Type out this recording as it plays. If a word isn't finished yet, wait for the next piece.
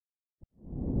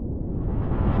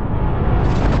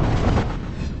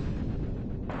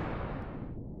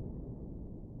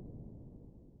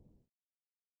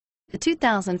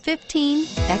2015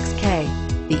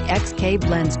 XK. The XK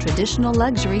blends traditional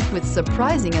luxury with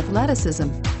surprising athleticism.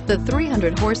 The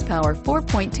 300 horsepower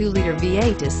 4.2-liter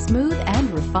V8 is smooth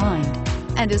and refined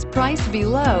and is priced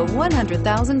below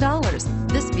 $100,000.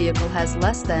 This vehicle has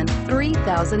less than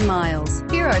 3,000 miles.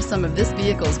 Here are some of this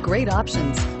vehicle's great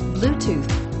options: Bluetooth,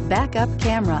 backup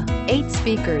camera, 8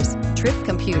 speakers, trip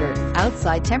computer,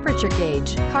 outside temperature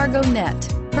gauge, cargo net,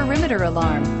 perimeter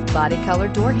alarm, body color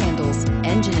door handles,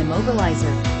 engine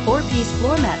immobilizer, 4-piece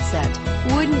floor mat set.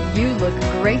 Wouldn't you look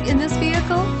great in this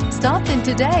vehicle? Stop in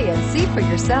today and see for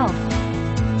yourself.